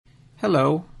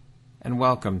Hello, and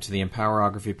welcome to the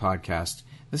Empowerography Podcast.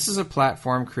 This is a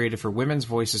platform created for women's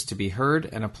voices to be heard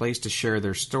and a place to share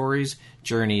their stories,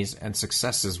 journeys, and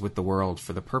successes with the world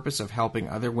for the purpose of helping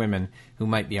other women who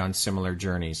might be on similar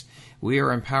journeys. We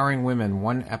are empowering women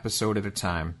one episode at a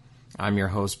time. I'm your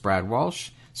host, Brad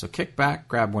Walsh, so kick back,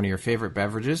 grab one of your favorite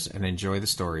beverages, and enjoy the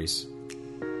stories.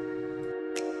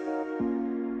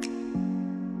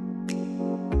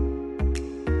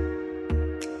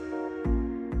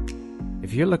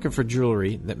 If you're looking for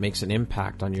jewelry that makes an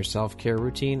impact on your self-care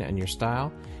routine and your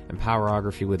style,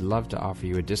 Empowerography would love to offer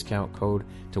you a discount code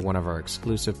to one of our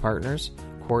exclusive partners,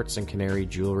 Quartz and Canary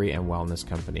Jewelry and Wellness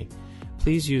Company.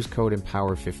 Please use code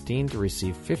EMPOWER15 to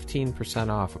receive 15%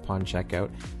 off upon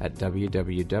checkout at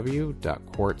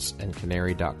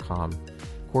www.quartzandcanary.com.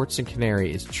 Quartz and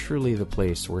Canary is truly the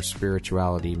place where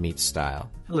spirituality meets style.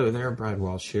 Hello there, Brad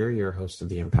Walsh here, your host of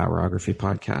the Empowerography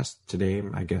Podcast. Today,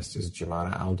 my guest is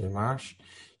Jumana Al-Dumarsh.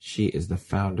 She is the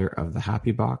founder of the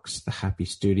Happy Box, the Happy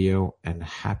Studio, and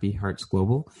Happy Hearts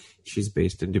Global. She's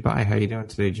based in Dubai. How are you doing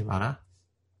today, Jumana?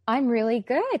 I'm really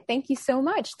good. Thank you so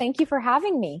much. Thank you for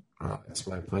having me. Oh, it's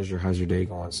my pleasure. How's your day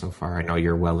going so far? I know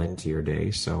you're well into your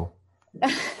day, so...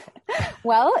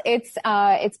 Well, it's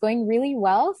going really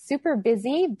well. Super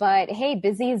busy, but hey,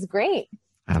 busy is great.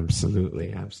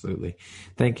 Absolutely.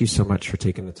 Thank you so much for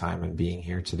taking the time and being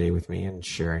here today with me and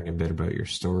sharing a bit about your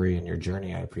story and your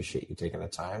journey. I appreciate you taking the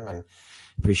time and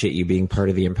appreciate you being part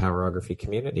of the Empowerography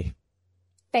community.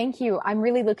 Thank you. I'm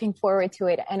really looking forward to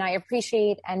it, and I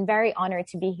appreciate and very honored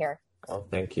to be here. Oh,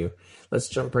 thank you. Let's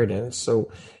jump right in.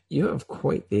 So you have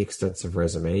quite the extensive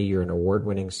resume. You're an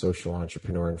award-winning social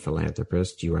entrepreneur and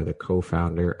philanthropist. You are the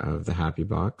co-founder of the Happy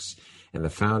Box and the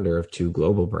founder of two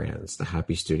global brands, the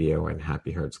Happy Studio and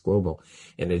Happy Hearts Global.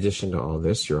 In addition to all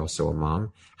this, you're also a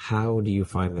mom. How do you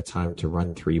find the time to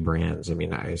run three brands? I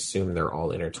mean, I assume they're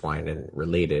all intertwined and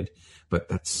related, but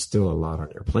that's still a lot on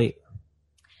your plate.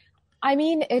 I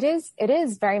mean, it is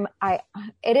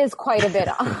quite a bit.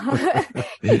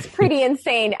 It's pretty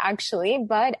insane, actually,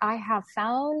 but I have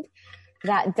found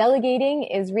that delegating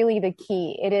is really the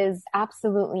key. It is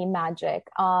absolutely magic.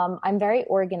 I'm very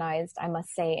organized, I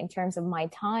must say, in terms of my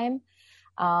time.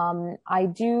 I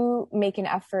do make an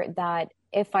effort that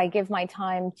if I give my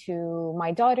time to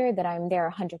my daughter, that I'm there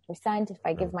 100%. If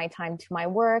I give my time to my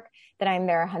work, that I'm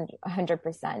there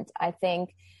 100%. I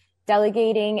think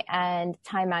delegating and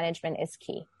time management is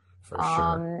key. For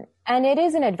sure. And it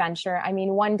is an adventure. I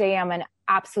mean, one day I'm an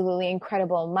absolutely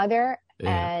incredible mother,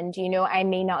 and, I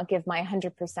may not give my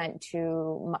 100%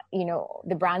 to,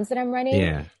 the brands that I'm running.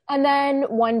 Yeah. And then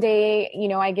one day,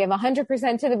 I give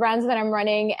 100% to the brands that I'm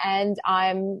running, and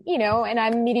I'm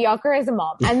mediocre as a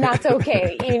mom, and that's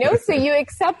okay, so you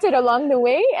accept it along the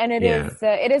way, and it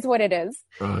is what it is.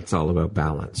 Oh, it's all about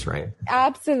balance, right?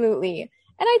 Absolutely.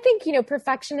 And I think,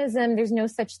 perfectionism, there's no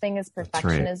such thing as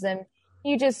perfectionism. Right.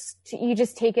 You just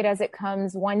take it as it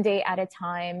comes, one day at a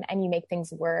time, and you make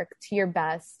things work to your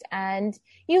best, and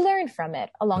you learn from it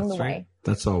along the way.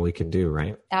 That's all we can do,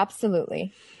 right?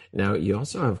 Absolutely. Now, you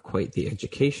also have quite the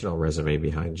educational resume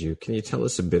behind you. Can you tell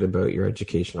us a bit about your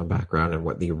educational background and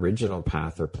what the original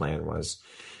path or plan was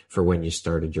for when you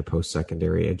started your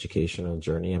post-secondary educational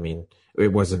journey? I mean,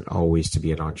 it wasn't always to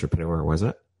be an entrepreneur, was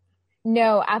it?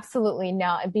 No, absolutely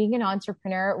not. Being an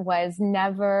entrepreneur was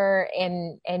never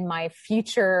in my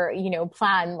future,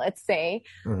 plan, let's say.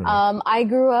 Mm-hmm. I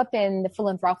grew up in the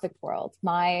philanthropic world.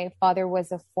 My father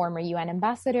was a former UN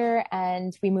ambassador,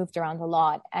 and we moved around a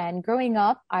lot. And growing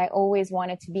up, I always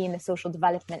wanted to be in the social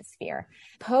development sphere.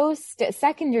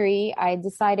 Post-secondary, I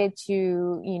decided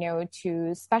to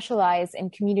specialize in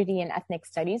community and ethnic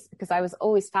studies, because I was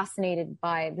always fascinated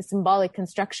by the symbolic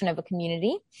construction of a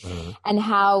community, mm-hmm. and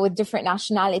how with different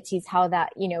nationalities, how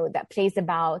that, that plays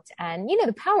about, and,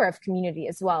 the power of community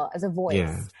as well as a voice.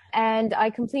 Yeah. And I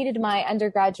completed my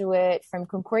undergraduate from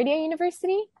Concordia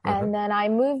University. Mm-hmm. And then I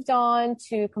moved on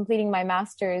to completing my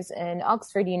master's in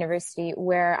Oxford University,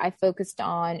 where I focused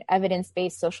on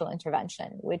evidence-based social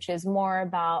intervention, which is more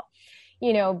about,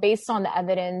 based on the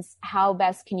evidence, how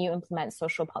best can you implement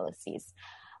social policies?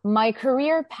 My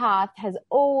career path has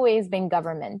always been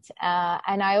government,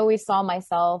 and I always saw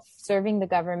myself serving the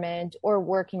government or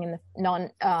working in the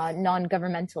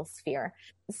non-governmental sphere.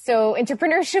 So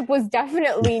entrepreneurship was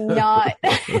definitely not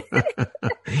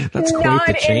That's quite not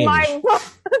the change. In my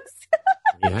books.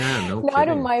 Yeah, no not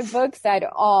kidding. in my books at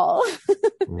all.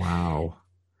 Wow.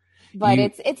 But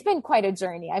it's been quite a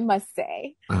journey, I must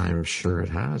say. I'm sure it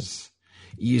has.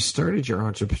 You started your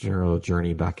entrepreneurial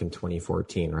journey back in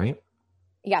 2014, right?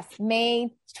 Yes, May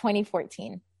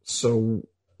 2014. So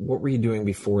what were you doing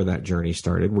before that journey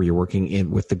started? Were you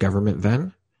working with the government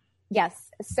then?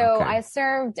 Yes. So okay. I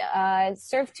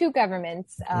served two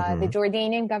governments, the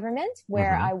Jordanian government,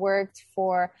 where I worked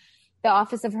for the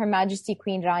office of Her Majesty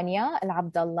Queen Rania Al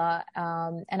Abdullah.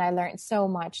 And I learned so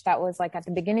much. That was like at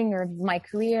the beginning of my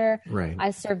career. Right.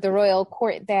 I served the royal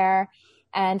court there,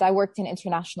 and I worked in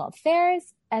international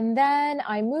affairs. And then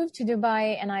I moved to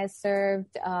Dubai and I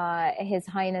served His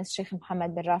Highness Sheikh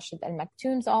Mohammed bin Rashid Al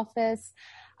Maktoum's office,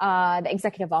 the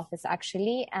executive office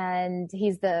actually. And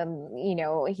he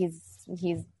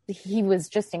was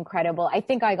just incredible. I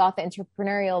think I got the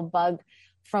entrepreneurial bug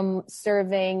from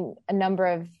serving a number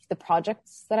of the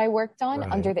projects that I worked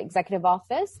on under the executive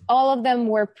office. All of them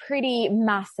were pretty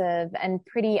massive and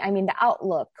the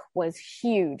outlook was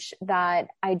huge that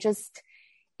I just,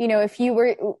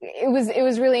 it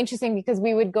was really interesting because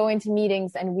we would go into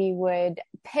meetings and we would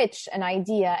pitch an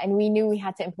idea and we knew we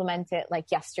had to implement it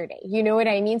like yesterday. You know what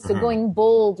I mean? So going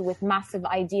bold with massive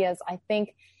ideas, I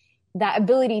think that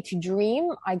ability to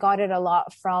dream, I got it a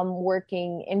lot from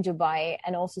working in Dubai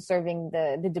and also serving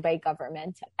the Dubai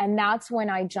government. And that's when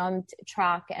I jumped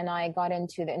track and I got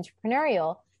into the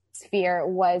entrepreneurial sphere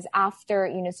was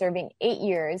after, serving 8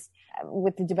 years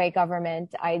with the Dubai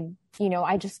government. I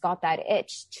just got that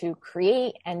itch to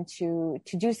create and to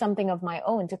do something of my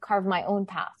own, to carve my own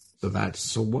path.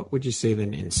 So what would you say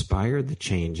then inspired the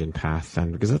change in path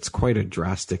then? Because that's quite a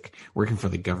drastic, working for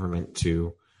the government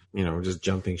to, just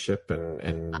jumping ship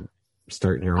and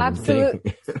starting your own thing.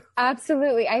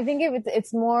 Absolutely. I think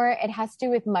it's more, it has to do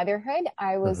with motherhood.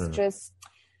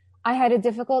 I had a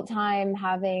difficult time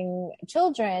having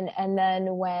children. And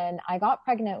then when I got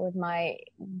pregnant with my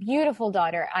beautiful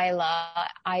daughter, Ayla,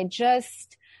 I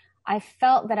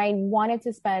felt that I wanted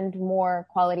to spend more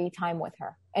quality time with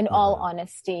her. In all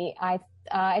honesty, I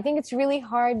think it's really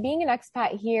hard being an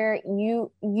expat here.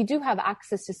 You do have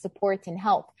access to support and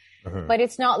help, but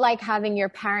it's not like having your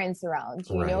parents around,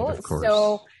 you know? Of course.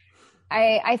 So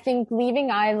I think leaving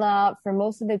Ayla for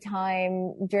most of the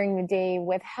time during the day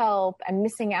with help and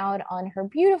missing out on her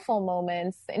beautiful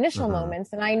moments, initial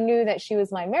moments. And I knew that she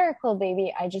was my miracle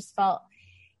baby. I just felt,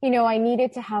 I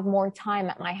needed to have more time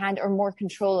at my hand or more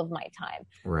control of my time.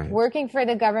 Right. Working for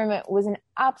the government was an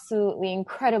absolutely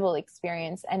incredible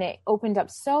experience and it opened up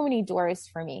so many doors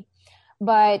for me.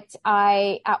 But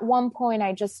at one point,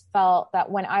 I just felt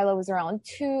that when Ayla was around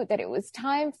 2, that it was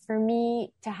time for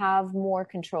me to have more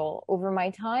control over my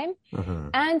time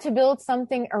and to build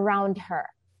something around her.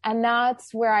 And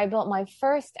that's where I built my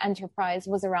first enterprise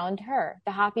was around her.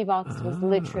 The Happy Box was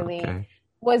literally,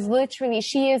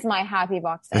 she is my Happy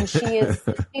Box and she's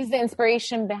the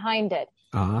inspiration behind it.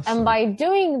 Awesome. And by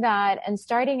doing that and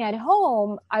starting at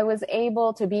home, I was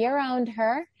able to be around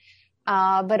her.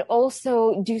 But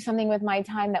also do something with my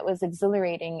time that was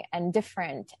exhilarating and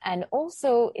different. And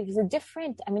also it was a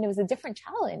different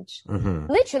challenge.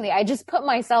 Literally, I just put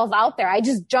myself out there. I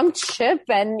just jumped ship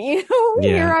and,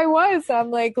 here I was.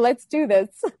 I'm like, let's do this.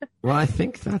 Well, I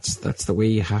think that's the way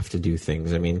you have to do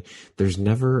things. I mean, there's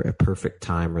never a perfect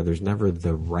time or there's never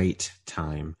the right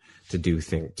time to do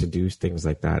things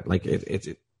like that. Like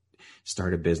it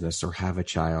start a business or have a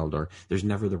child, or there's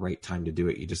never the right time to do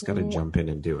it. You just got to jump in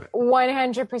and do it.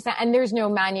 100%. And there's no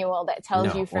manual that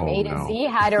tells you from A to Z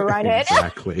how to run it.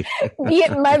 Exactly. Be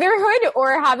it motherhood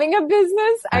or having a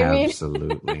business.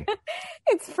 Absolutely.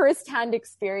 It's firsthand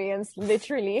experience,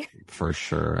 literally. For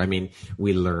sure. I mean,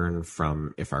 we learn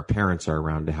from, if our parents are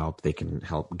around to help, they can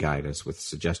help guide us with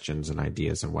suggestions and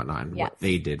ideas and whatnot, and what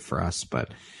they did for us. But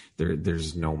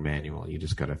there's no manual. You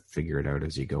just got to figure it out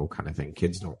as you go, kind of thing.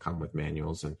 Kids don't come with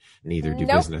manuals, and neither do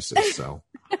businesses. So,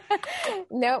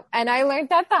 nope. And I learned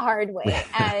that the hard way.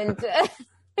 And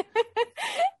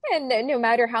and no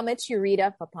matter how much you read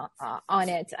up on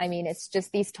it, I mean, it's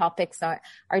just these topics are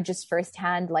just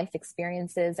firsthand life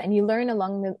experiences, and you learn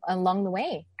along the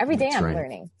way. Every day I'm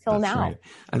learning till now. Right.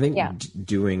 I think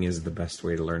doing is the best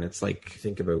way to learn. It's like,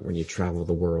 think about when you travel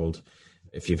the world.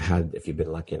 If you've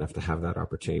been lucky enough to have that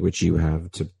opportunity, which you have,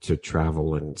 to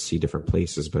travel and see different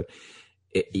places, but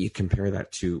you compare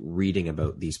that to reading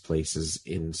about these places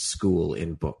in school,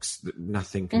 in books.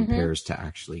 Nothing compares to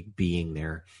actually being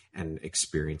there and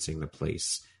experiencing the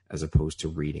place as opposed to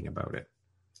reading about it.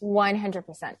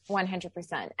 100%.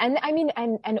 And I mean,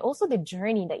 and also the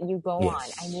journey that you go on.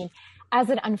 I mean, as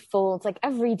it unfolds, like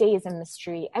every day is a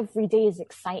mystery, every day is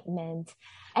excitement.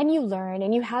 And you learn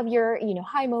and you have your,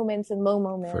 high moments and low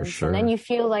moments. For sure. And then you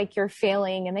feel like you're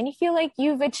failing and then you feel like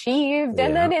you've achieved.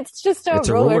 And then it's just a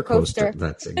roller coaster.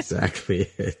 That's exactly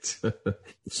it.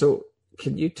 So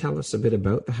can you tell us a bit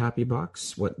about the Happy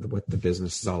Box? What the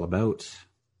business is all about?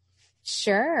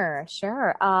 Sure,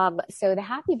 sure. So the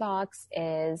Happy Box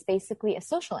is basically a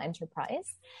social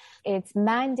enterprise. It's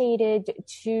mandated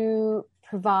to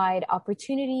provide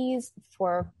opportunities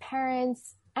for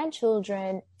parents and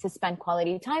children to spend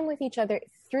quality time with each other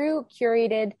through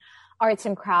curated arts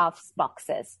and crafts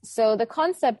boxes. So the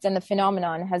concept and the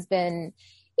phenomenon has been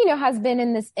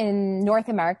in North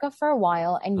America for a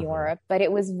while and Europe, but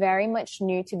it was very much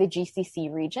new to the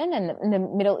GCC region and the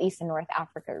Middle East and North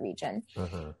Africa region.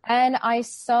 And I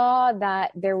saw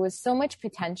that there was so much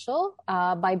potential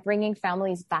by bringing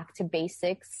families back to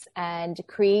basics and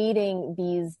creating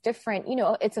these different,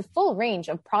 it's a full range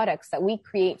of products that we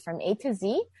create from A to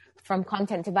Z, from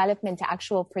content development to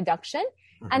actual production.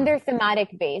 And they're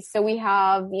thematic based. So we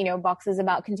have, boxes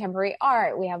about contemporary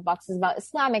art. We have boxes about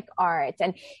Islamic art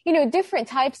and, different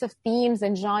types of themes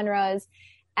and genres.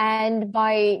 And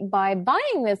by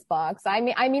buying this box,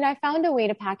 I found a way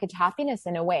to package happiness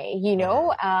in a way,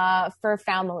 for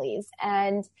families.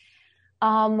 And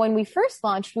when we first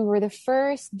launched, we were the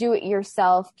first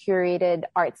do-it-yourself curated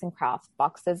arts and crafts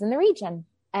boxes in the region.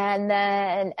 And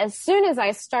then as soon as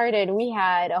I started, we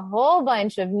had a whole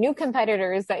bunch of new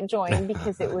competitors that joined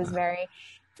because it was very,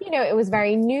 it was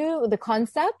very new, the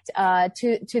concept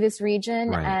to this region.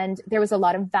 Right. And there was a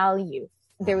lot of value.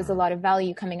 There was a lot of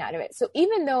value coming out of it. So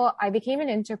even though I became an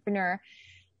entrepreneur,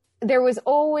 there was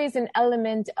always an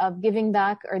element of giving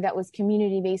back, or that was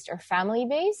community-based or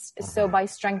family-based. So by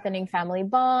strengthening family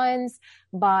bonds,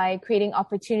 by creating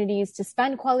opportunities to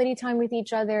spend quality time with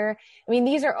each other.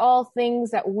 These are all things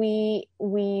that we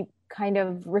kind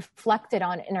of reflected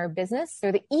on in our business.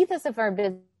 So the ethos of our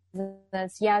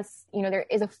business, yes, there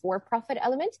is a for-profit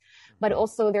element, but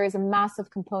also there is a massive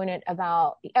component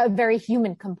about a very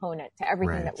human component to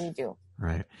everything that we do.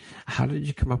 Right. How did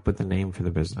you come up with the name for the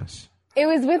business? It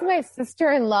was with my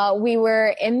sister-in-law. We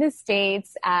were in the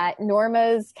States at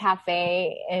Norma's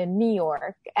Cafe in New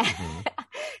York.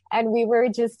 And we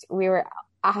were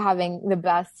having the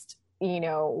best,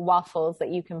 waffles that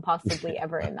you can possibly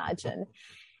ever imagine.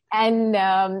 And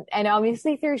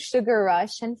obviously through Sugar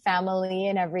Rush and family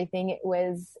and everything, it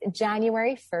was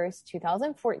January 1st,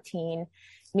 2014.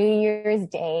 New Year's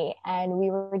Day, and we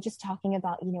were just talking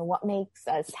about, what makes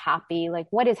us happy, like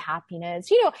what is happiness,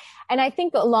 and I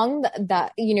think along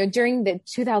that, during the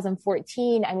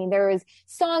 2014, there was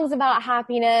songs about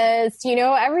happiness,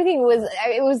 everything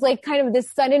it was like kind of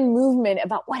this sudden movement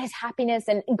about what is happiness,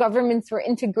 and governments were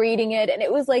integrating it, and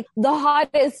it was like the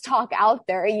hottest talk out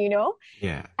there,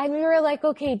 Yeah. And we were like,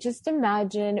 okay, just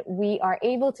imagine we are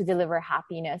able to deliver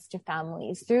happiness to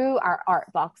families through our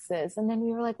art boxes. And then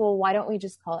we were like, well, why don't we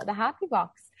just call it the Happy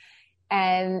Box?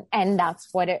 And that's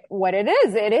what it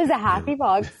is. It is a happy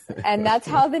box. And that's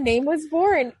how the name was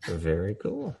born. Very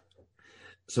cool.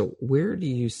 So where do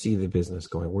you see the business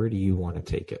going? Where do you want to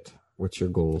take it? What's your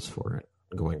goals for it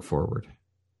going forward?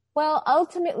 Well,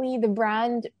 ultimately the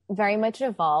brand very much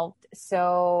evolved.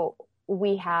 So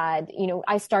we had,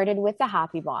 I started with the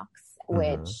Happy Box,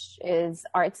 which is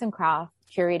arts and crafts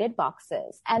curated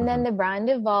boxes. And then the brand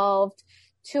evolved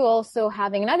to also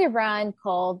having another brand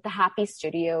called the Happy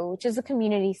Studio, which is a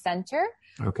community center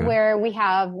where we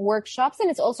have workshops, and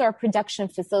it's also our production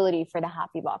facility for the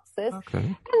Happy Boxes.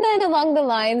 And then along the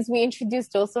lines, we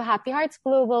introduced also Happy Hearts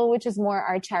Global, which is more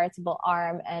our charitable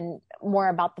arm and more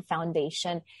about the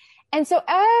foundation. And so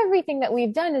everything that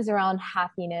we've done is around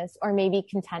happiness or maybe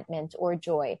contentment or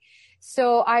joy.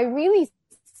 So I really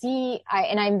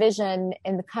I envision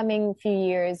in the coming few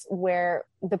years where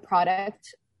the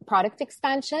product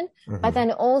expansion, but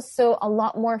then also a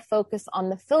lot more focus on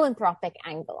the philanthropic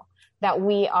angle that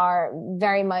we are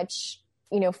very much,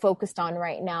 focused on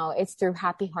right now. It's through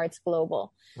Happy Hearts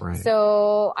Global. Right.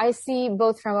 So I see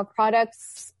both from a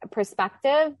product's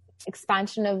perspective,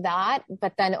 expansion of that,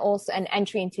 but then also an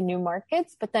entry into new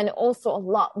markets, but then also a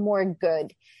lot more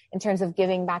good in terms of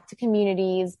giving back to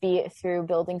communities, be it through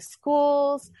building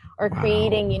schools or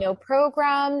creating,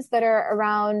 programs that are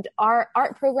around art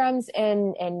programs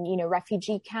in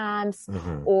refugee camps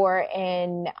or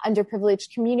in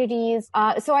underprivileged communities.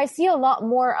 So I see a lot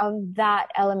more of that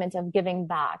element of giving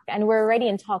back. And we're already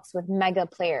in talks with mega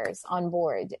players on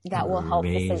board that will help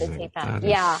facilitate that.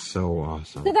 That is so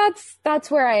awesome. So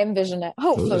that's where I envision it,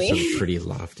 hopefully. Those are some pretty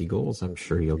lofty goals. I'm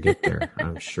sure you'll get there.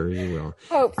 I'm sure you will.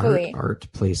 Hopefully.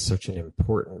 Art plays such an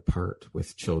important part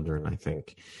with children, I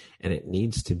think, and it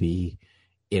needs to be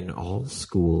in all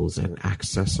schools and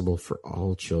accessible for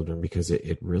all children because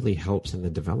it really helps in the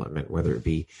development, whether it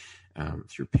be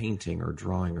through painting or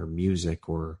drawing or music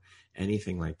or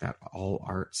anything like that. All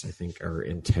arts, I think, are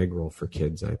integral for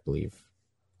kids, I believe.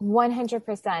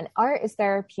 100%. Art is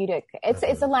therapeutic.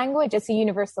 It's a language. It's a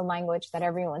universal language that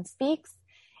everyone speaks.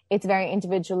 It's very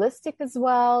individualistic as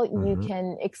well. You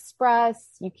can express,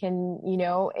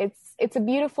 it's a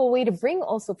beautiful way to bring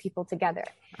also people together.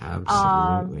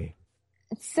 Absolutely.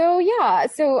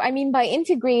 By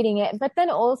integrating it, but then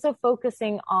also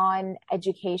focusing on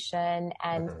education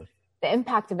and the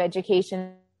impact of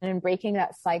education and breaking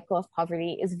that cycle of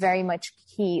poverty is very much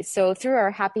key. So through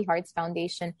our Happy Hearts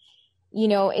Foundation,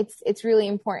 it's really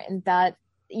important that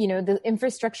the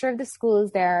infrastructure of the school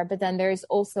is there, but then there's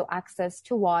also access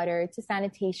to water, to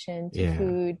sanitation, to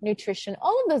food, nutrition.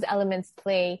 All of those elements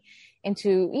play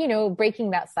into,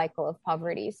 breaking that cycle of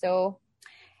poverty. So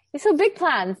big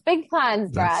plans,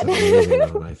 Brad. That's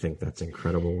amazing. I think that's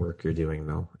incredible work you're doing,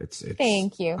 though. It's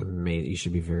Thank you. Amazing. You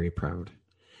should be very proud.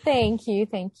 Thank you.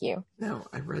 Now,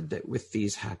 I read that with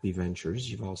these Happy Ventures,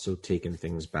 you've also taken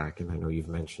things back, and I know you've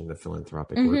mentioned the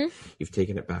philanthropic work. You've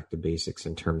taken it back to basics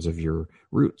in terms of your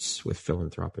roots with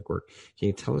philanthropic work. Can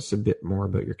you tell us a bit more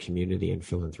about your community and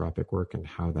philanthropic work and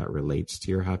how that relates to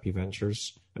your Happy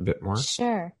Ventures a bit more?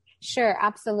 Sure,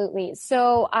 absolutely.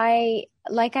 So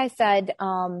like I said,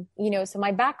 so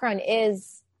my background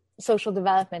is social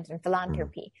development and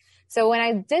philanthropy. So when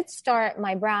I did start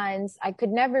my brands, I could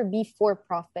never be for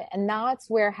profit. And that's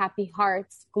where Happy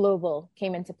Hearts Global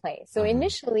came into play. So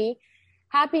initially,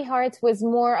 Happy Hearts was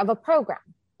more of a program.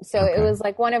 So it was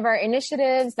like one of our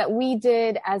initiatives that we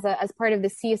did as part of the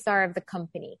CSR of the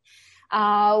company.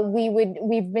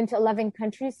 We've been to 11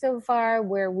 countries so far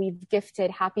where we've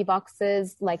gifted Happy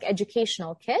Boxes, like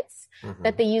educational kits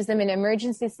that they use them in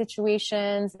emergency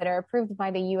situations that are approved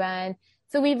by the UN.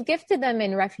 So we've gifted them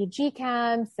in refugee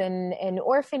camps and in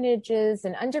orphanages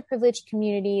and underprivileged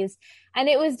communities. And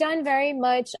it was done very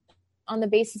much on the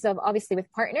basis of, obviously, with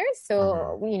partners.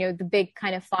 So, the big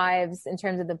kind of fives in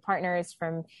terms of the partners,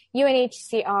 from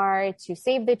UNHCR to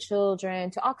Save the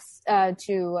Children to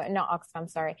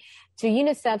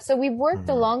UNICEF. So we've worked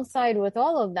alongside with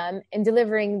all of them in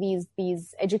delivering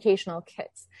these educational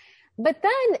kits. But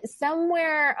then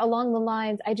somewhere along the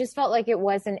lines, I just felt like it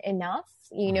wasn't enough.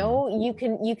 You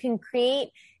can create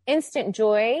instant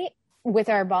joy with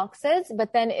our boxes,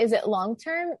 but then is it long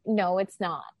term? No, it's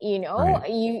not. Right.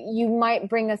 You might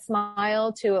bring a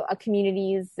smile to a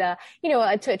community's, to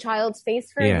a child's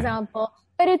face, for example,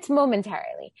 but it's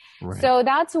momentarily. Right. So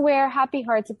that's where Happy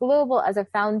Hearts Global as a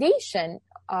foundation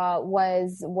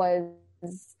was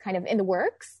kind of in the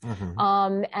works.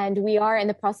 And we are in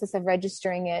the process of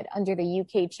registering it under the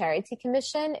UK Charity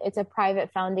Commission. It's a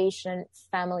private foundation,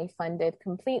 family funded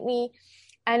completely.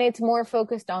 And it's more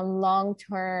focused on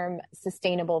long-term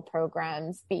sustainable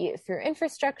programs, be it through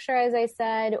infrastructure, as I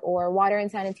said, or water and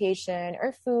sanitation,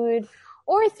 or food,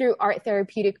 or through art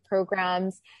therapeutic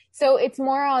programs. So it's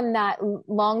more on that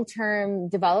long-term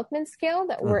development scale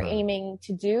that we're aiming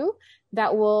to do,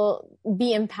 that will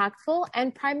be impactful,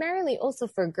 and primarily also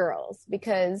for girls,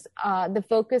 because the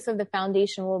focus of the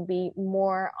foundation will be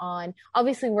more on,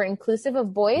 obviously we're inclusive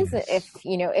of boys if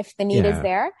the need is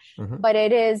there, but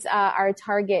it is, our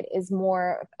target is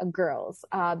more girls,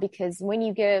 because when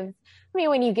you give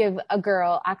a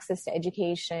girl access to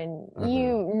education,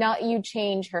 you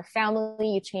change her family,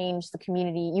 you change the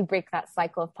community, you break that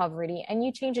cycle of poverty, and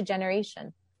you change a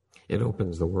generation. It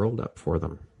opens the world up for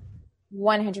them.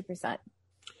 100%.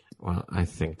 Well, I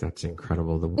think that's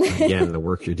incredible. The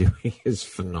work you're doing is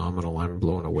phenomenal. I'm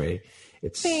blown away.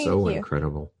 It's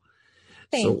incredible.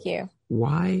 Thank you.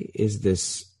 Why is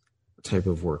this type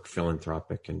of work,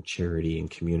 philanthropic and charity and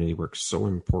community work, so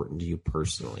important to you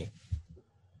personally?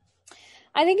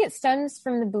 I think it stems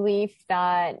from the belief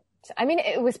that,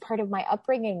 it was part of my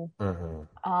upbringing.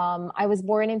 I was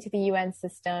born into the UN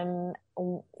system,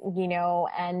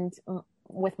 and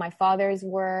with my father's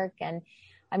work. And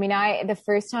the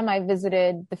first time I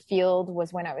visited the field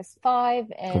was when I was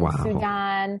 5 in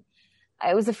Sudan.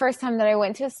 It was the first time that I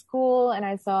went to school, and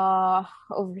I saw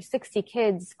over 60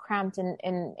 kids cramped in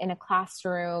a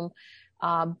classroom,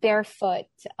 barefoot,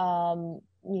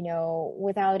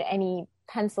 without any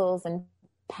pencils and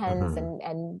pens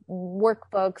and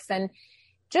workbooks. And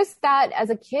just that, as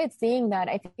a kid, seeing that,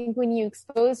 I think when you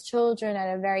expose children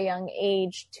at a very young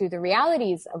age to the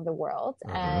realities of the world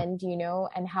and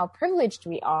how privileged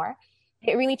we are,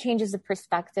 it really changes the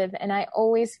perspective. And I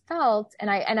always felt, and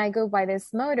I go by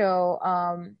this motto,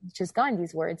 which is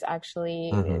Gandhi's words,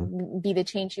 actually, be the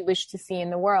change you wish to see in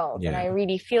the world. And I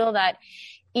really feel that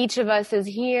each of us is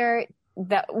here,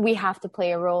 that we have to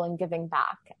play a role in giving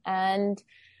back. And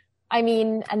I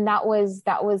mean, and that was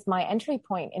my entry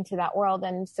point into that world.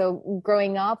 And so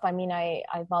growing up, I mean, I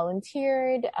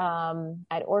volunteered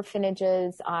at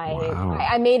orphanages. Wow.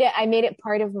 I made it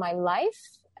part of my life,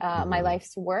 my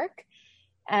life's work.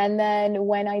 And then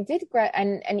when I did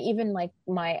and even like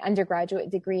my undergraduate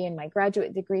degree and my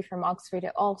graduate degree from Oxford,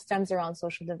 it all stems around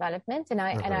social development. And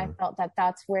I felt that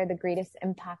that's where the greatest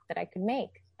impact that I could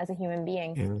make as a human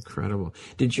being. Incredible.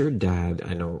 Did your dad,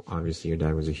 I know obviously your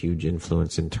dad was a huge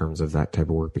influence in terms of that type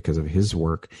of work because of his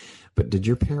work, but did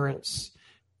your parents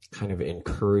kind of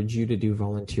encourage you to do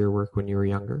volunteer work when you were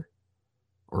younger?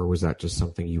 Or was that just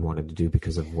something you wanted to do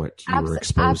because of what you were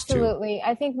exposed to? Absolutely.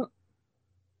 I think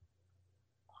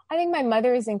my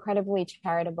mother is incredibly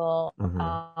charitable.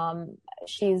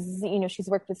 She's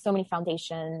worked with so many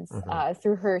foundations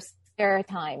through her spare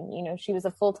time. You know, she was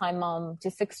a full-time mom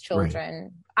to 6 children,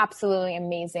 right. Absolutely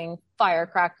amazing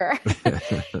firecracker.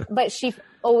 But she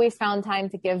always found time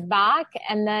to give back.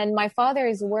 And then my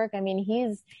father's work, I mean,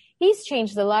 he's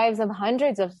changed the lives of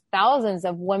hundreds of thousands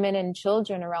of women and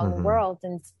children around the world.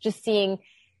 And just seeing,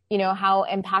 you know, how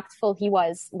impactful he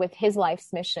was with his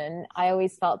life's mission, I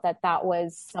always felt that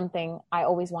was something I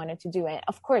always wanted to do. And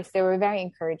of course, they were very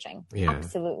encouraging. Yeah.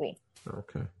 Absolutely.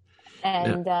 Okay.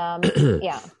 And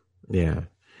yeah. Yeah.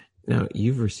 Now,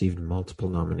 you've received multiple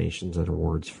nominations and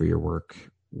awards for your work.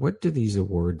 What do these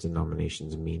awards and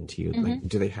nominations mean to you? Like,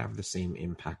 do they have the same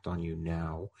impact on you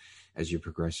now as you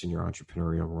progress in your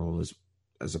entrepreneurial role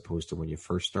as opposed to when you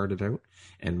first started out?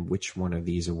 And which one of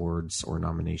these awards or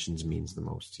nominations means the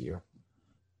most to you?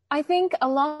 I think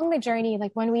along the journey,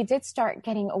 like when we did start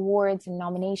getting awards and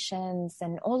nominations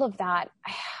and all of that,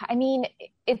 I mean,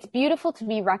 it's beautiful to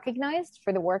be recognized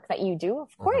for the work that you do.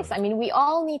 Of course. I mean, we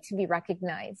all need to be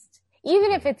recognized,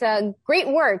 even if it's a great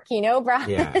work, you know,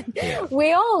 Brad. Yeah.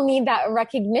 We all need that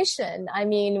recognition. I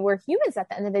mean, we're humans at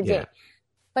the end of the day.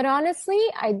 But honestly,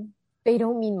 they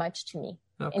don't mean much to me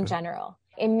in general.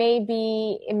 It may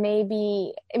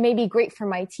be great for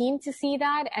my team to see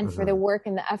that and for the work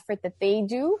and the effort that they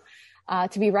do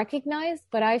to be recognized.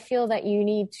 But I feel that you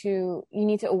need to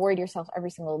award yourself every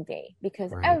single day,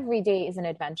 because every day is an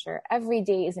adventure. Every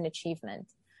day is an achievement.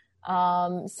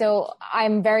 So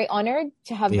I'm very honored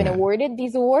to have been awarded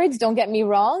these awards. Don't get me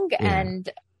wrong. And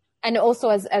also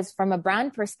as from a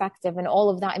brand perspective and all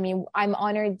of that, I mean, I'm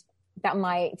honored that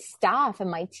my staff and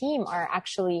my team are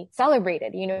actually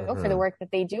celebrated, you know, for the work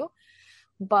that they do.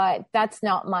 But that's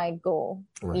not my goal.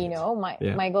 You know,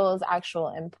 my goal is actual,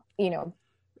 impact,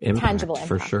 tangible impact.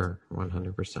 For sure.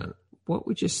 100%. What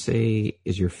would you say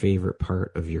is your favorite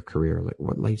part of your career? Like,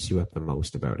 what lights you up the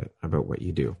most about it, about what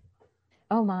you do?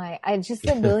 Oh my, just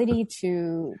the ability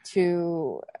to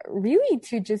really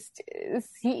to just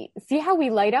see how we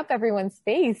light up everyone's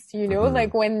face, you know,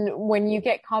 like when you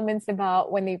get comments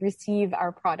about when they receive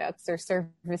our products or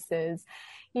services,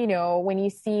 you know, when you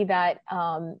see that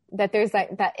there's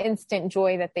that instant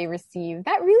joy that they receive,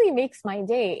 that really makes my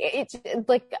day. It's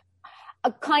like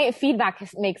a client feedback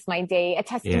makes my day. A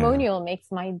testimonial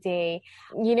makes my day.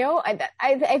 You know, I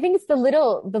think it's the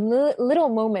little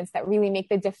moments that really make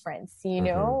the difference. You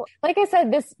know, like I said,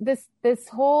 this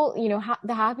whole, you know,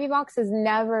 the Happy Box has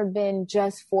never been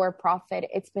just for profit.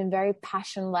 It's been very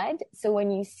passion led. So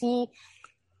when you see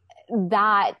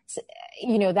that,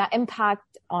 you know, that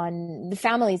impact on the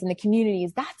families and the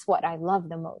communities, that's what I love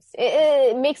the most.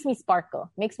 It makes me sparkle,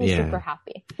 makes me super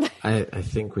happy. I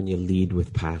think when you lead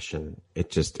with passion,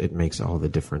 it makes all the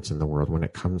difference in the world when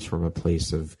it comes from a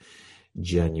place of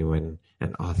genuine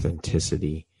and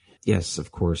authenticity. Yes,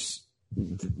 of course,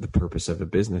 the purpose of a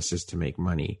business is to make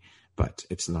money, but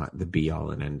it's not the be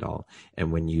all and end all.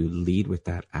 And when you lead with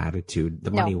that attitude,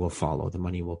 the money will follow, the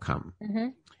money will come.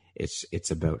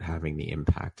 It's about having the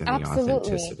impact and the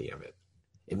authenticity of it.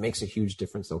 It makes a huge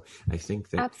difference, though. I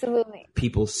think that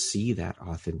people see that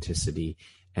authenticity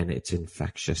and it's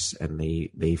infectious, and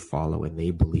they follow and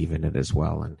they believe in it as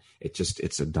well. And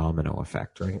it's a domino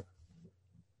effect, right?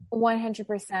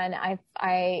 100%.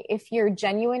 If you're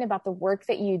genuine about the work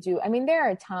that you do, I mean, there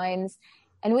are times,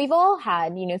 and we've all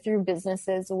had, you know, through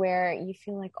businesses where you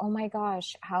feel like, oh my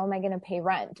gosh, how am I going to pay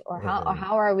rent? Or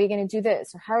how are we going to do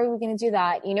this? Or how are we going to do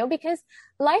that? You know, because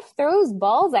life throws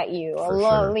balls at you a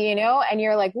lot, you know, and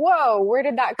you're like, whoa, where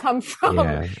did that come from?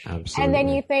 Yeah, absolutely. And then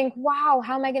you think, wow,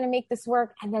 how am I going to make this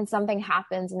work? And then something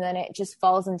happens and then it just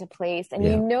falls into place. And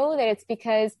you know that it's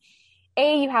because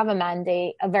you have a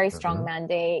mandate, a very strong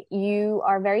mandate. You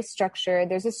are very structured.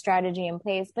 There's a strategy in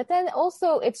place, but then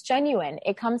also it's genuine.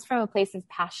 It comes from a place of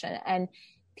passion, and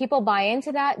people buy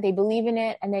into that. They believe in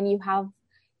it. And then you have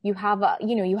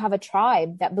a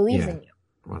tribe that believes in you.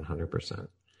 100%.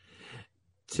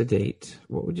 to date,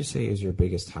 what would you say is your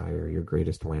biggest high or your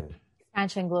greatest win?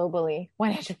 Expansion globally,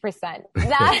 100%.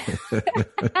 That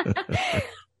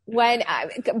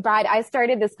Brad, I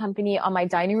started this company on my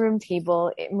dining room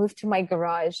table. It moved to my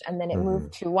garage, and then it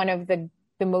moved to one of the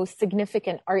most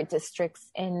significant art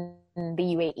districts in the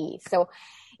UAE. So,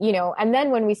 and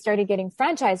then when we started getting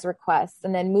franchise requests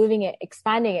and then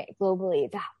expanding it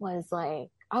globally, that was like,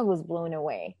 I was blown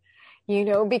away.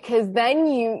 Because then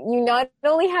you not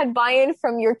only had buy-in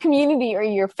from your community or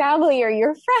your family or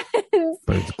your friends,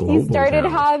 but it's global you started now.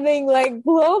 having like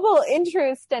global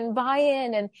interest and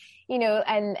buy-in, and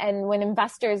and when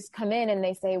investors come in and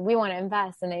they say, we want to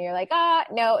invest, and then you're like,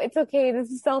 no, it's okay, this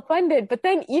is self-funded. But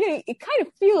then, it kind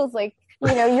of feels like,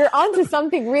 you're onto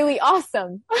something really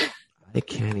awesome. I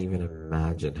can't even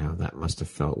imagine how that must have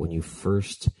felt when you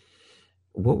first.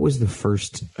 What was the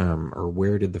first, or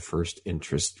where did the first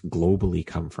interest globally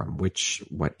come from?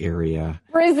 What area?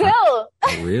 Brazil.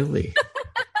 Really?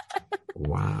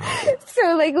 Wow.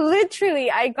 So like literally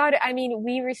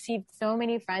we received so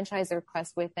many franchise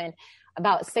requests within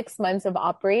about 6 months of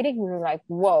operating. We were like,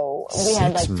 whoa, we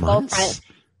had like 12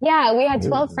 we had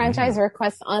 12 franchise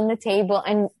requests on the table,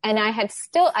 and I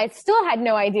still had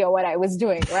no idea what I was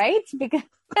doing, right? Because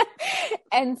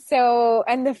and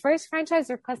the first franchise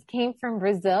request came from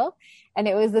Brazil, and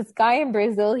it was this guy in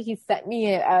Brazil. He sent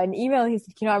me an email. He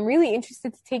said, I'm really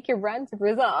interested to take your brand to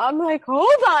Brazil. I'm like,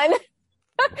 hold on,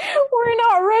 we're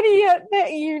not ready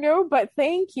yet, but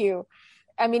thank you.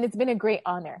 I mean, it's been a great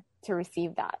honor to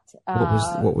receive that.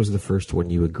 What was the first one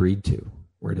you agreed to?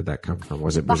 Where did that come from?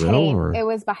 Was it Brazil Bahrain. or? It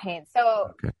was Bahrain.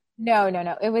 So okay. No.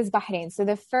 It was Bahrain. So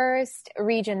the first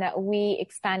region that we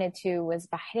expanded to was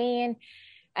Bahrain.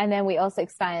 And then we also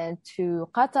expanded to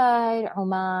Qatar,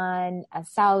 Oman,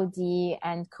 Saudi,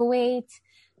 and Kuwait.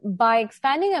 By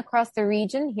expanding across the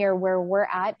region here where we're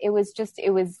at, it was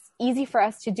easy for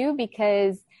us to do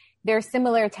because they're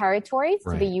similar territories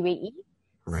to the UAE.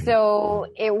 Right. So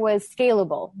it was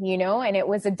scalable, and it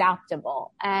was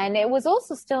adaptable. And it was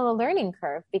also still a learning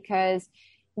curve because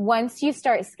once you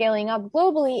start scaling up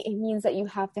globally, it means that you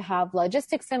have to have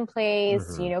logistics in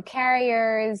place,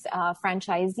 carriers,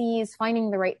 franchisees,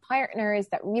 finding the right partners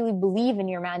that really believe in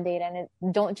your mandate and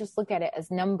don't just look at it as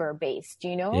number based,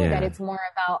 that it's more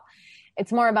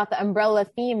about the umbrella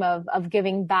theme of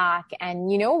giving back and,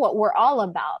 what we're all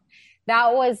about.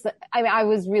 I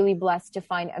was really blessed to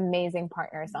find amazing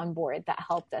partners on board that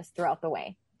helped us throughout the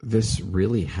way. This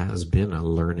really has been a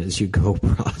learn as you go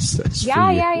process.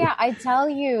 Yeah. I tell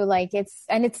you,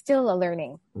 it's still a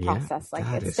learning process.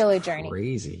 It's still a journey.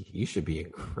 Crazy. You should be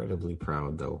incredibly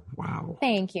proud though. Wow.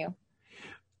 Thank you.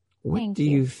 What do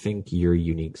you think your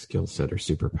unique skill set or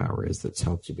superpower is that's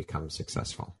helped you become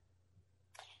successful?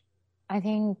 I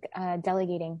think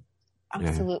Delegating.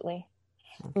 Absolutely.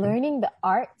 Yeah. Okay. Learning the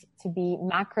art to be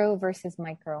macro versus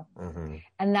micro.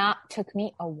 And that took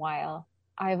me a while.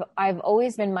 I've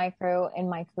always been micro in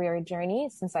my career journey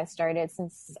since I started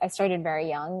very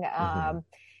young.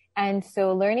 And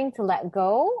so learning to let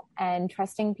go and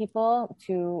trusting people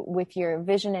with your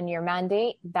vision and your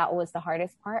mandate, that was the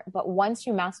hardest part. But once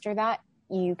you master that,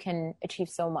 you can achieve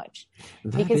so much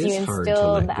because you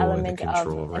instill the element of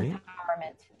empowerment.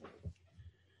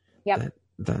 Yep.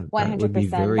 That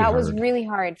 100%. That was really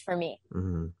hard for me.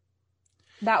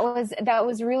 That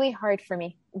was really hard for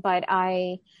me, but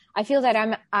I feel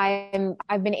that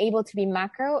I've been able to be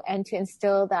macro and to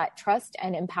instill that trust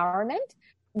and empowerment.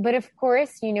 But of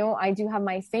course, I do have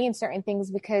my say in certain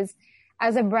things because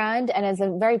as a brand and as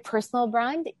a very personal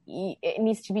brand, it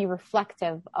needs to be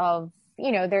reflective of,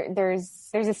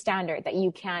 there's a standard that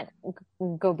you can't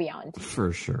go beyond.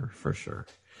 For sure.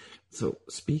 So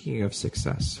speaking of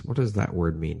success, what does that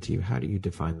word mean to you? How do you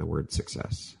define the word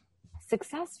success?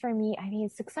 Success for me,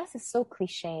 success is so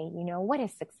cliche. What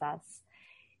is success?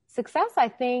 Success, I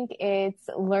think it's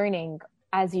learning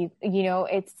as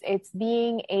it's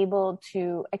being able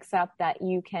to accept that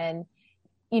you can,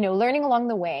 learning along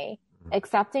the way,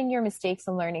 accepting your mistakes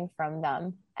and learning from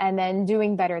them, and then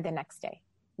doing better the next day.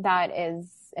 That is,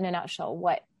 in a nutshell,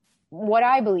 what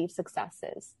I believe success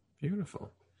is.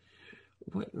 Beautiful.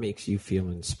 What makes you feel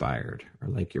inspired or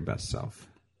like your best self?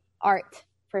 Art.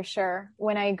 For sure.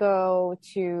 When I go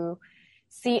to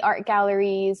see art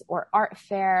galleries or art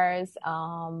fairs,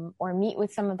 or meet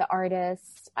with some of the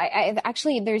artists, I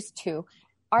actually, there's two,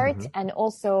 art and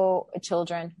also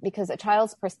children, because a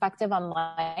child's perspective on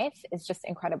life is just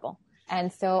incredible.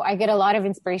 And so I get a lot of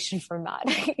inspiration from that.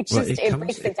 It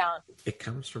breaks it down. It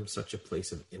comes from such a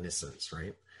place of innocence,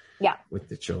 right? Yeah. With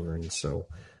the children. So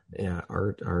yeah,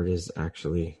 art is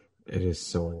actually, it is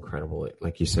so incredible.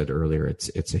 Like you said earlier,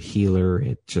 it's a healer.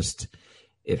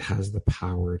 it has the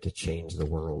power to change the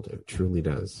world. It truly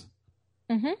does.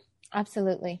 Mm-hmm.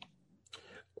 Absolutely.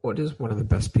 What is one of the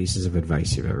best pieces of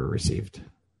advice you've ever received?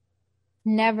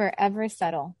 Never, ever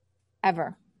settle.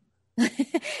 Ever.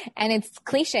 And it's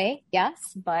cliche, yes,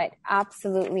 but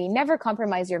absolutely never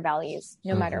compromise your values,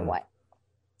 no matter what.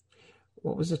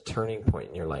 What was a turning point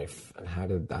in your life, and how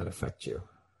did that affect you?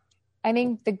 I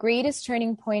think the greatest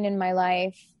turning point in my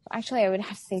life, actually, I would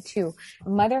have to say two: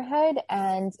 motherhood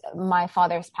and my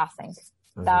father's passing.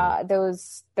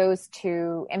 Those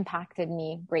two impacted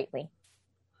me greatly.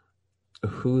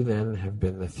 Who then have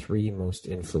been the three most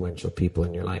influential people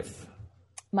in your life?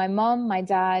 My mom, my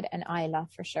dad, and Ayla,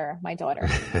 for sure. My daughter.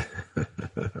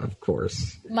 Of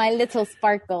course. My little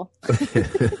sparkle.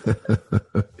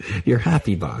 Your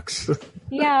happy box.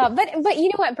 Yeah, but you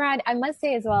know what, Brad? I must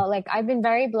say as well, like, I've been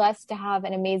very blessed to have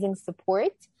an amazing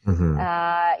support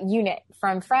unit,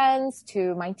 from friends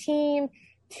to my team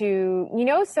to,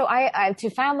 so I to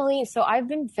family. So I've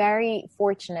been very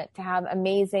fortunate to have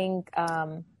amazing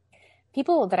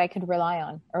people that I could rely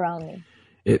on around me.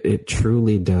 It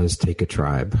truly does take a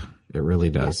tribe. It really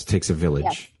does. Yes. It takes a village.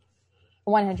 Yes.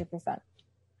 100%.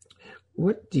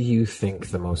 What do you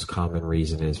think the most common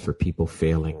reason is for people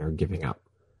failing or giving up?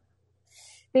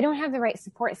 They don't have the right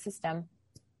support system.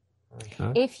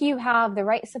 Okay. If you have the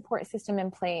right support system in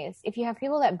place, if you have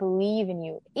people that believe in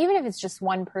you, even if it's just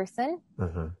one person,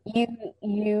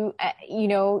 you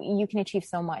can achieve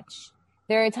so much.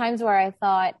 There are times where I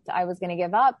thought I was going to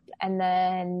give up, and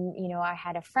then, I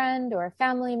had a friend or a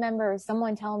family member or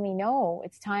someone tell me, no,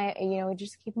 it's time,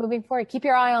 just keep moving forward. Keep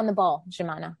your eye on the ball,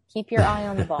 Jemana. Keep your eye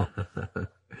on the ball.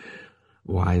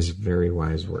 Wise, very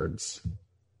wise words.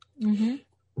 Mm-hmm.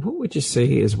 What would you say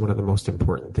is one of the most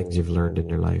important things you've learned in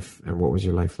your life? And what was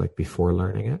your life like before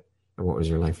learning it? And what was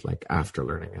your life like after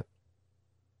learning it?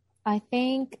 I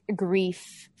think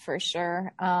grief, for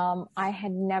sure. I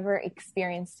had never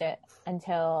experienced it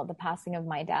until the passing of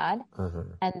my dad.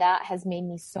 And that has made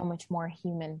me so much more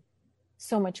human.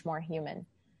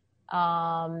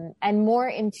 And more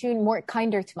in tune, more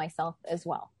kinder to myself as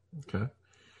well. Okay.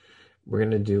 We're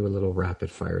going to do a little rapid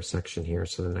fire section here.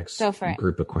 So the next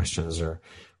group of questions are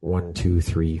 1, 2,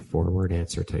 3, 4-word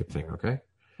answer type thing. Okay.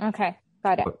 Okay.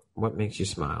 Got it. What makes you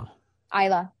smile?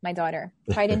 Ayla, my daughter.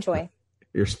 Pride and joy.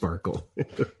 Your sparkle.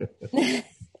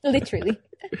 Literally.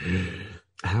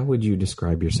 How would you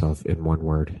describe yourself in one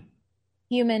word?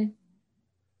 Human.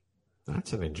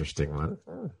 That's an interesting one.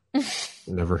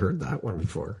 Never heard that one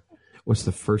before. What's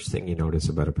the first thing you notice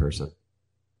about a person?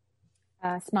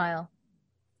 Smile.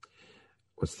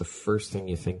 What's the first thing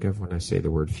you think of when I say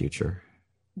the word future?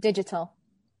 Digital.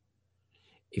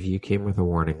 If you came with a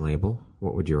warning label,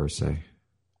 what would yours say?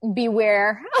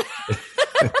 Beware.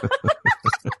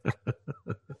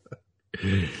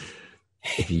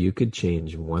 If you could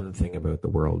change one thing about the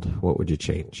world, what would you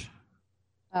change?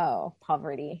 Oh,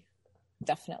 poverty.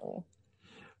 Definitely.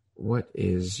 What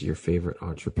is your favorite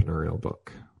entrepreneurial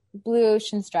book? Blue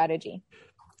Ocean Strategy.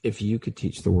 If you could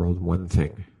teach the world one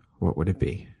thing, what would it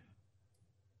be?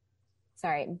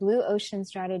 Sorry, Blue Ocean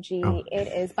Strategy. Oh. It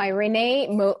is by Renee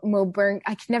Moburn.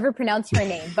 I can never pronounce her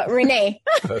name, but Renee.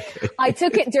 Okay. I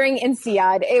took it during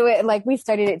INSEAD. We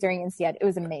studied it during INSEAD. It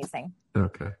was amazing.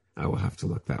 Okay. I will have to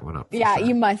look that one up. Yeah, sure.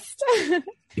 You must.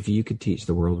 If you could teach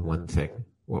the world one thing,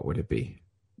 what would it be?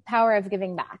 Power of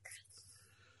giving back.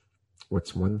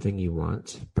 What's one thing you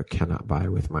want but cannot buy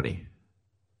with money?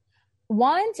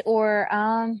 Want or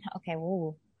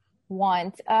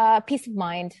want peace of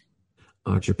mind.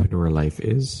 Entrepreneur life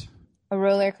is a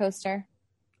roller coaster.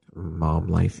 Mom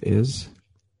life is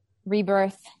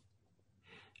rebirth.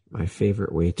 My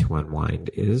favorite way to unwind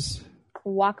is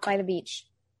walk by the beach.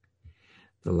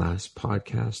 The last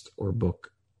podcast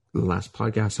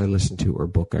I listened to or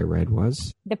book I read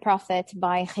was The Prophet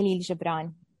by Khalil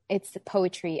Gibran. It's the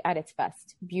poetry at its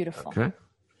best. Beautiful. Okay.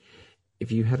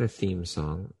 If you had a theme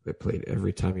song that played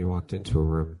every time you walked into a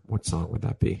room, what song would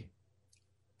that be?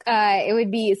 It would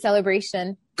be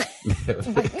Celebration.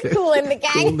 Kool and the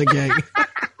Gang. Kool and the Gang.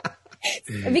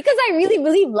 Because I really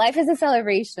believe life is a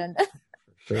celebration.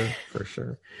 For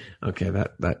sure. Okay,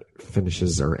 that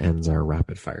finishes or ends our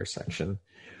rapid fire section.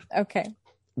 Okay.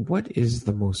 What is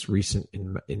the most recent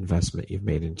investment you've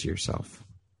made into yourself?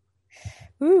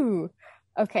 Ooh.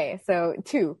 Okay, so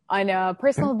 2. On a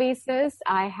personal basis,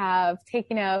 I have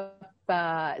taken up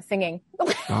singing.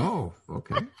 Oh,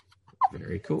 okay.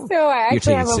 Very cool. So I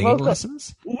actually have a singing vocal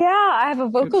lessons? Yeah, I have a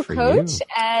vocal coach, you.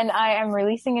 and I am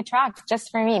releasing a track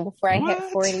just for me before I hit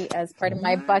 40 as part of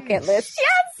my bucket list.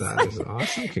 Yes! That is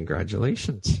awesome.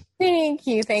 Congratulations. Thank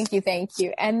you.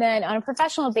 And then on a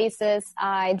professional basis,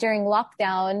 during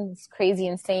lockdown, this crazy,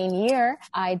 insane year,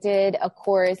 I did a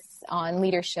course on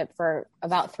leadership for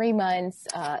about 3 months,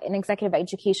 an executive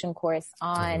education course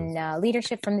on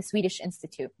leadership from the Swedish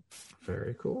Institute.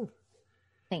 Very cool.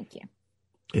 Thank you.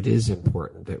 It is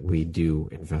important that we do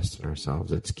invest in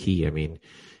ourselves. It's key. I mean,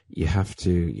 you have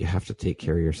to take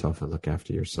care of yourself and look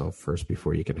after yourself first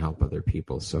before you can help other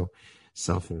people. So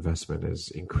self-investment is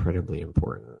incredibly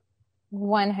important.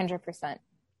 100%.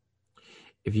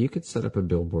 If you could set up a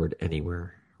billboard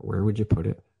anywhere, where would you put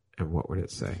it and what would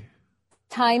it say?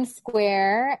 Times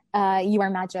Square, you are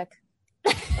magic.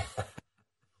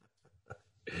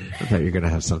 I thought you were going to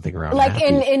have something around like happy.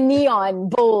 in neon,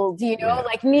 bold,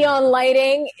 like neon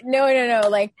lighting. No,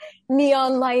 like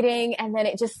neon lighting. And then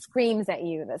it just screams at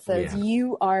you that says,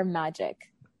 you are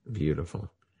magic. Beautiful.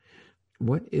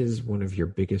 What is one of your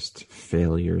biggest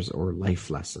failures or life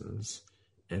lessons?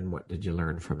 And what did you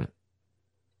learn from it?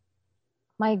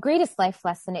 My greatest life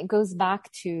lesson, it goes back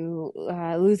to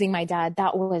losing my dad.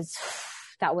 That was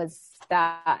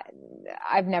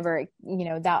I've never,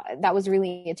 that was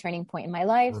really a turning point in my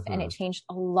life. And it changed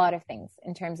a lot of things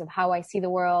in terms of how I see the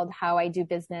world, how I do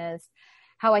business,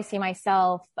 how I see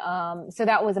myself. So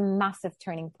that was a massive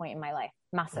turning point in my life.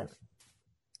 Massive.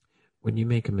 When you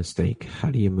make a mistake, how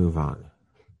do you move on?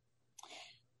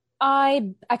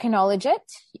 I acknowledge it.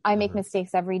 I make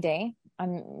mistakes every day.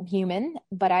 I'm human,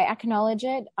 but I acknowledge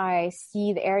it. I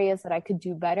see the areas that I could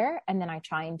do better, and then I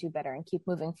try and do better and keep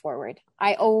moving forward.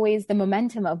 The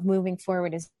momentum of moving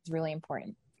forward is really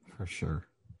important. For sure.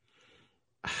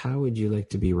 How would you like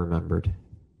to be remembered?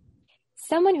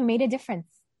 Someone who made a difference.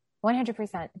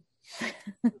 100%.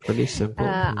 Pretty simple.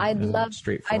 I'd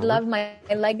love my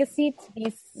legacy to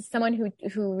be someone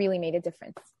who really made a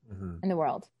difference in the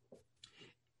world.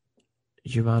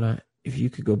 Giovanna, if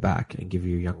you could go back and give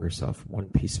your younger self one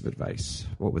piece of advice,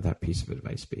 what would that piece of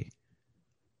advice be?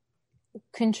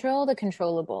 Control the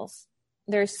controllables.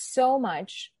 There's so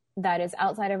much that is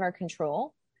outside of our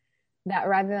control that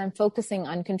rather than focusing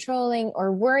on controlling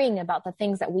or worrying about the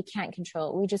things that we can't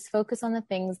control, we just focus on the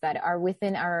things that are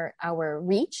within our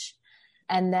reach,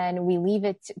 and then we leave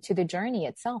it to the journey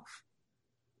itself.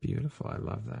 Beautiful. I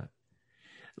love that.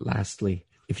 Lastly,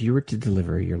 if you were to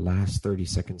deliver your last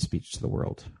 30-second speech to the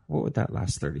world, what would that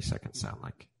last 30 seconds sound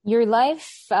like? Your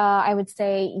life, I would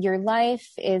say your life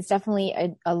is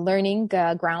definitely a learning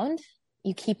ground.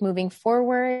 You keep moving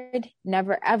forward,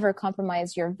 never ever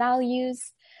compromise your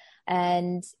values,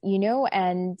 and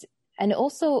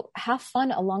also have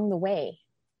fun along the way.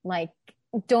 Like,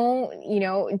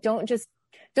 don't just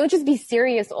be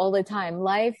serious all the time.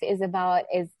 Life is about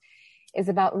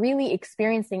really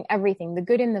experiencing everything, the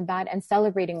good and the bad, and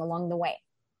celebrating along the way.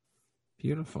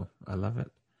 Beautiful. I love it.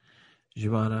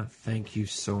 Giovanna, thank you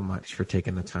so much for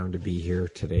taking the time to be here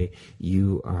today.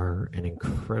 You are an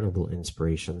incredible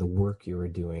inspiration. The work you are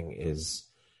doing is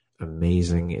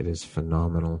amazing. It is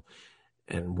phenomenal.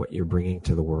 And what you're bringing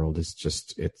to the world is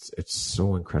just, it's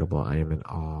so incredible. I am in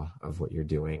awe of what you're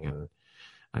doing, and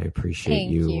I appreciate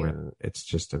you, and it's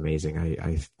just amazing.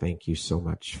 I thank you so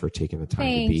much for taking the time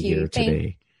to be here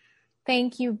today.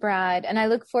 Thank you, Brad. And I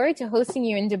look forward to hosting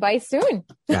you in Dubai soon.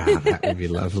 That would be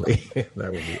lovely.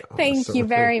 That would be awesome. Thank you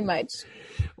very much.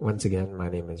 Once again, my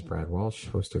name is Brad Walsh,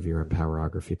 host of your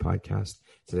Empowerography podcast.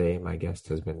 Today, my guest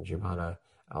has been Giovanna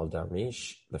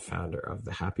Al-Darmish, the founder of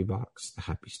The Happy Box, The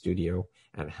Happy Studio,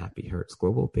 and Happy Hertz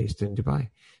Global, based in Dubai.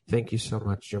 Thank you so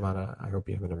much, Giovanna. I hope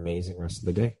you have an amazing rest of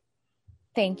the day.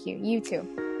 Thank you. You too.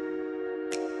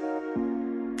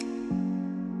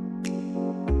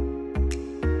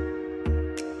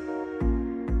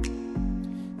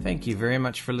 Thank you very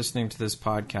much for listening to this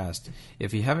podcast.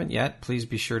 If you haven't yet, please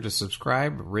be sure to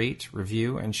subscribe, rate,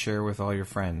 review, and share with all your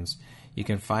friends. You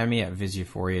can find me at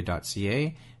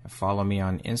visuphoria.ca and follow me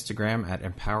on Instagram at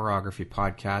Empowerography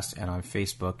Podcast and on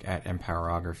Facebook at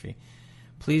Empowerography.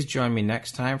 Please join me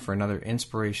next time for another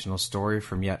inspirational story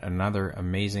from yet another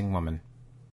amazing woman.